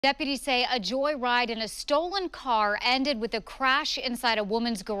Deputies say a joyride in a stolen car ended with a crash inside a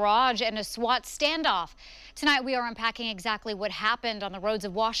woman's garage and a SWAT standoff. Tonight, we are unpacking exactly what happened on the roads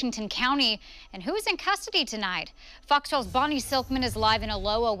of Washington County and who is in custody tonight. Fox 12's Bonnie Silkman is live in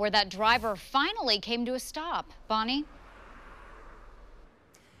Aloha, where that driver finally came to a stop. Bonnie?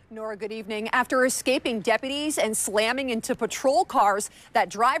 Nora, good evening. After escaping deputies and slamming into patrol cars, that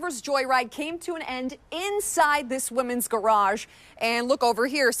driver's joyride came to an end inside this woman's garage. And look over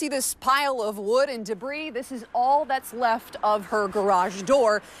here, see this pile of wood and debris? This is all that's left of her garage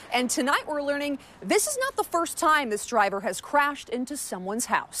door. And tonight we're learning this is not the first time this driver has crashed into someone's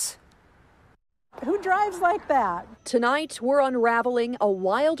house. Who drives like that? Tonight, we're unraveling a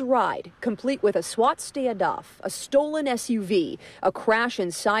wild ride, complete with a SWAT standoff, a stolen SUV, a crash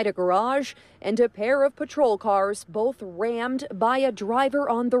inside a garage, and a pair of patrol cars, both rammed by a driver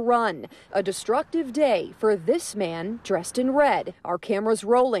on the run. A destructive day for this man dressed in red. Our cameras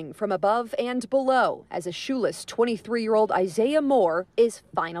rolling from above and below as a shoeless 23-year-old Isaiah Moore is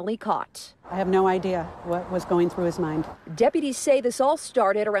finally caught. I have no idea what was going through his mind. Deputies say this all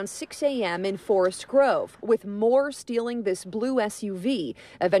started around 6 a.m. in Forest Grove, with Moore stealing this blue SUV,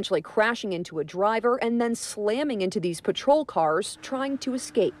 eventually crashing into a driver and then slamming into these patrol cars, trying to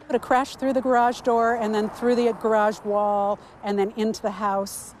escape. But it crashed through the garage door and then through the garage wall and then into the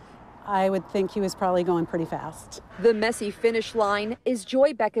house. I would think he was probably going pretty fast. The messy finish line is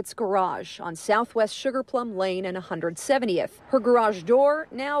Joy Beckett's garage on Southwest Sugar Plum Lane and 170th. Her garage door,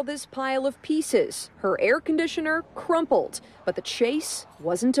 now this pile of pieces. Her air conditioner crumpled, but the chase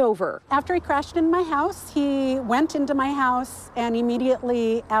wasn't over. After he crashed in my house, he went into my house and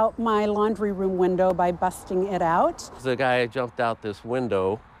immediately out my laundry room window by busting it out. The guy jumped out this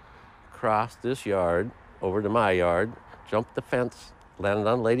window, crossed this yard over to my yard, jumped the fence, landed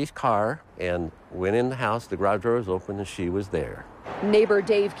on a lady's car, and went in the house. The garage door was open and she was there. Neighbor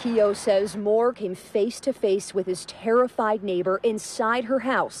Dave Keogh says Moore came face to face with his terrified neighbor inside her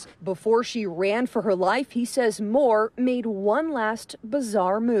house. Before she ran for her life, he says Moore made one last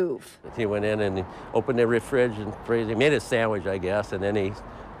bizarre move. He went in and he opened the fridge and he made a sandwich, I guess, and then he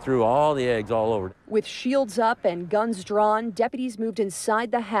threw all the eggs all over. With shields up and guns drawn, deputies moved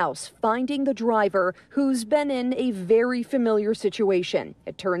inside the house, finding the driver, who's been in a very familiar situation.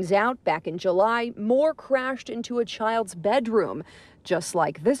 It turns out, back in July, Moore crashed into a child's bedroom. Just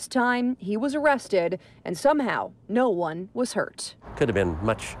like this time, he was arrested, and somehow no one was hurt. Could have been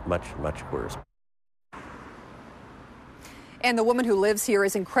much, much, much worse. And the woman who lives here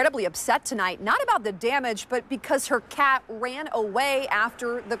is incredibly upset tonight, not about the damage, but because her cat ran away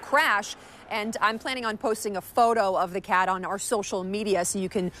after the crash. And I'm planning on posting a photo of the cat on our social media so you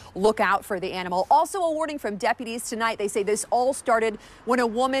can look out for the animal. Also a warning from deputies tonight. They say this all started when a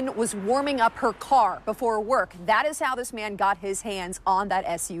woman was warming up her car before work. That is how this man got his hands on that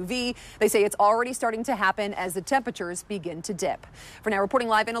SUV. They say it's already starting to happen as the temperatures begin to dip. For now, reporting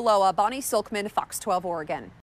live in Aloha, Bonnie Silkman, Fox 12 Oregon.